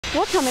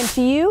We're coming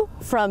to you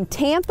from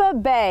Tampa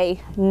Bay.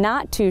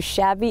 Not too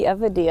shabby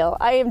of a deal.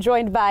 I am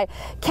joined by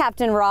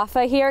Captain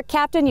Rafa here.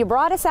 Captain, you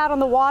brought us out on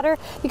the water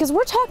because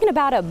we're talking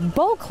about a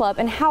boat club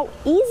and how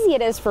easy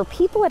it is for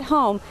people at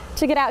home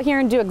to get out here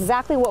and do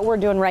exactly what we're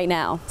doing right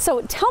now.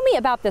 So tell me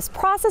about this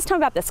process, tell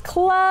me about this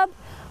club.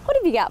 What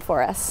have you got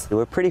for us?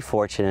 We're pretty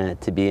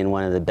fortunate to be in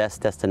one of the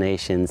best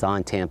destinations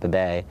on Tampa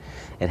Bay.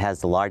 It has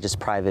the largest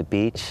private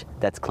beach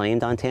that's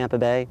claimed on Tampa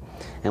Bay,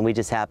 and we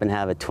just happen to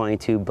have a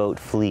 22 boat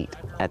fleet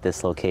at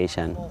this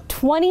location.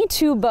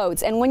 22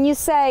 boats, and when you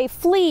say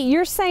fleet,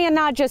 you're saying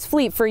not just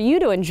fleet for you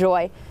to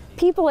enjoy.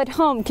 People at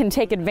home can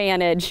take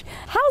advantage.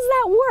 How's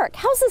that work?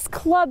 How's this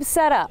club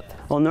set up?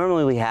 Well,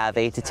 normally we have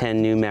 8 to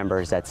 10 new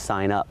members that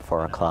sign up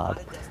for a club,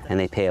 and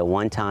they pay a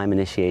one-time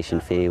initiation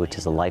fee, which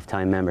is a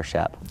lifetime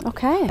membership.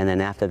 Okay. And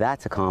then after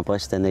that's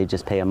accomplished, then they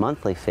just pay a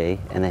monthly fee,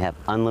 and they have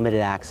unlimited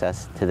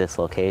access to this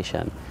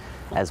location,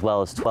 as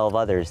well as 12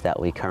 others that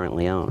we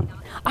currently own.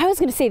 I was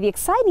going to say the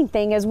exciting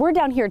thing is we're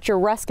down here at your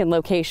Ruskin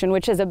location,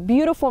 which is a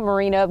beautiful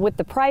marina with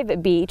the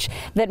private beach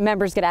that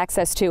members get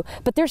access to,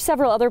 but there's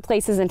several other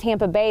places in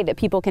Tampa Bay that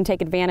people can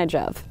take advantage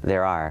of.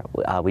 There are.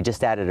 We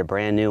just added a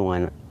brand new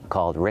one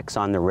called Rick's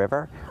on the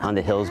River, on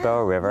the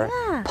Hillsborough River.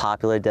 Yeah.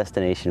 Popular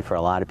destination for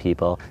a lot of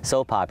people.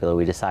 So popular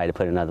we decided to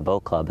put another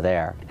boat club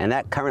there. And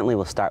that currently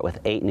will start with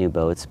 8 new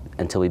boats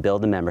until we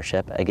build the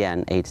membership.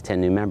 Again, 8 to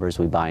 10 new members,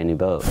 we buy a new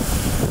boat.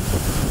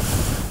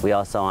 We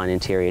also on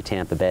interior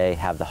Tampa Bay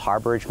have the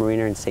Harborage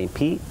Marina in St.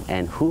 Pete,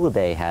 and Hula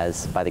Bay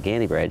has, by the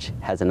Gandy Bridge,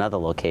 has another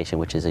location,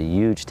 which is a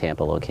huge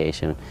Tampa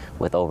location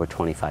with over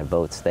 25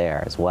 boats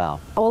there as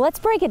well. Well, let's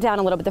break it down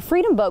a little bit. The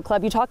Freedom Boat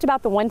Club, you talked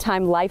about the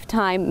one-time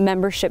lifetime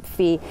membership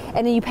fee,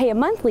 and then you pay a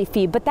monthly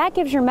fee, but that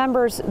gives your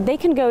members, they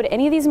can go to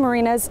any of these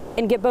marinas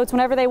and get boats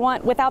whenever they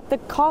want without the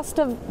cost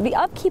of the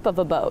upkeep of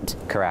a boat.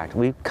 Correct.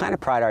 We kind of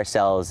pride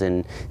ourselves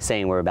in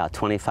saying we're about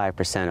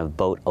 25% of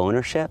boat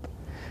ownership.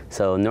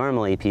 So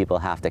normally people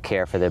have to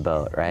care for their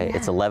boat, right? Yeah.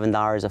 It's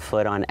 $11 a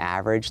foot on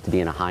average to be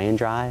in a high and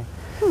dry.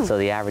 So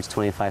the average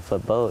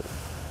 25-foot boat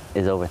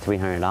is over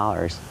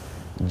 $300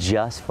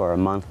 just for a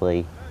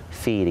monthly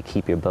fee to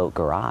keep your boat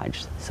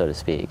garaged, so to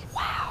speak.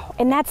 Wow.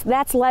 And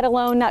that's let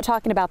alone not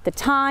talking about the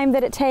time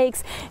that it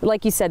takes,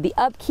 like you said, the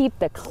upkeep,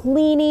 the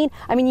cleaning.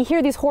 I mean, you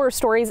hear these horror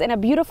stories in a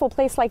beautiful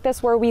place like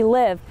this where we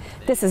live.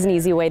 This is an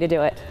easy way to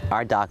do it.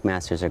 Our dock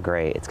masters are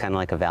great. It's kind of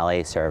like a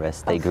valet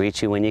service. They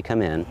greet you when you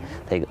come in.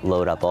 They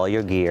load up all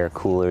your gear,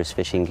 coolers,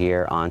 fishing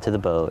gear onto the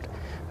boat.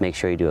 Make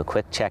sure you do a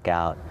quick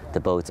checkout. The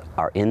boats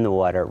are in the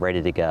water,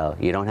 ready to go.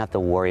 You don't have to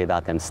worry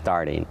about them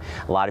starting.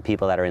 A lot of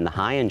people that are in the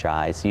high and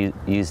dries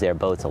use their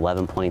boats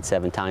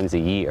 11.7 times a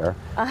year.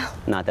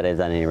 Not that I've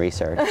done any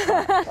research.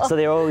 So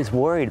they're always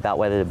worried about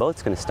whether the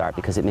boat's going to start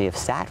because it may have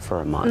sat for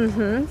a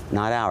month.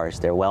 Not ours.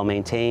 They're well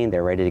maintained.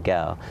 They're ready to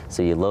go.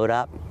 So you load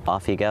up,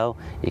 off you go.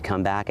 You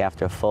come back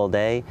after a full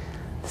day.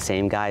 The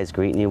same guy is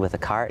greeting you with a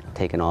cart,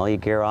 taking all your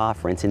gear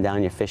off, rinsing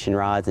down your fishing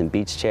rods and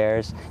beach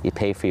chairs. You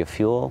pay for your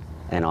fuel,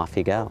 and off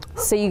you go.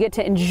 So you get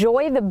to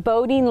enjoy the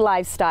boating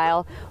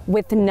lifestyle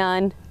with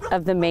none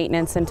of the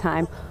maintenance and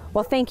time.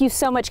 Well, thank you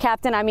so much,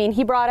 Captain. I mean,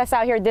 he brought us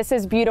out here. This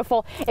is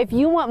beautiful. If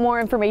you want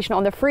more information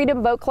on the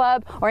Freedom Boat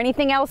Club or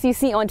anything else you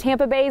see on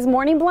Tampa Bay's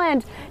Morning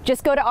Blend,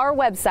 just go to our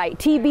website,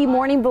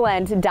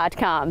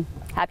 tbmorningblend.com.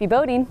 Happy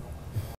boating.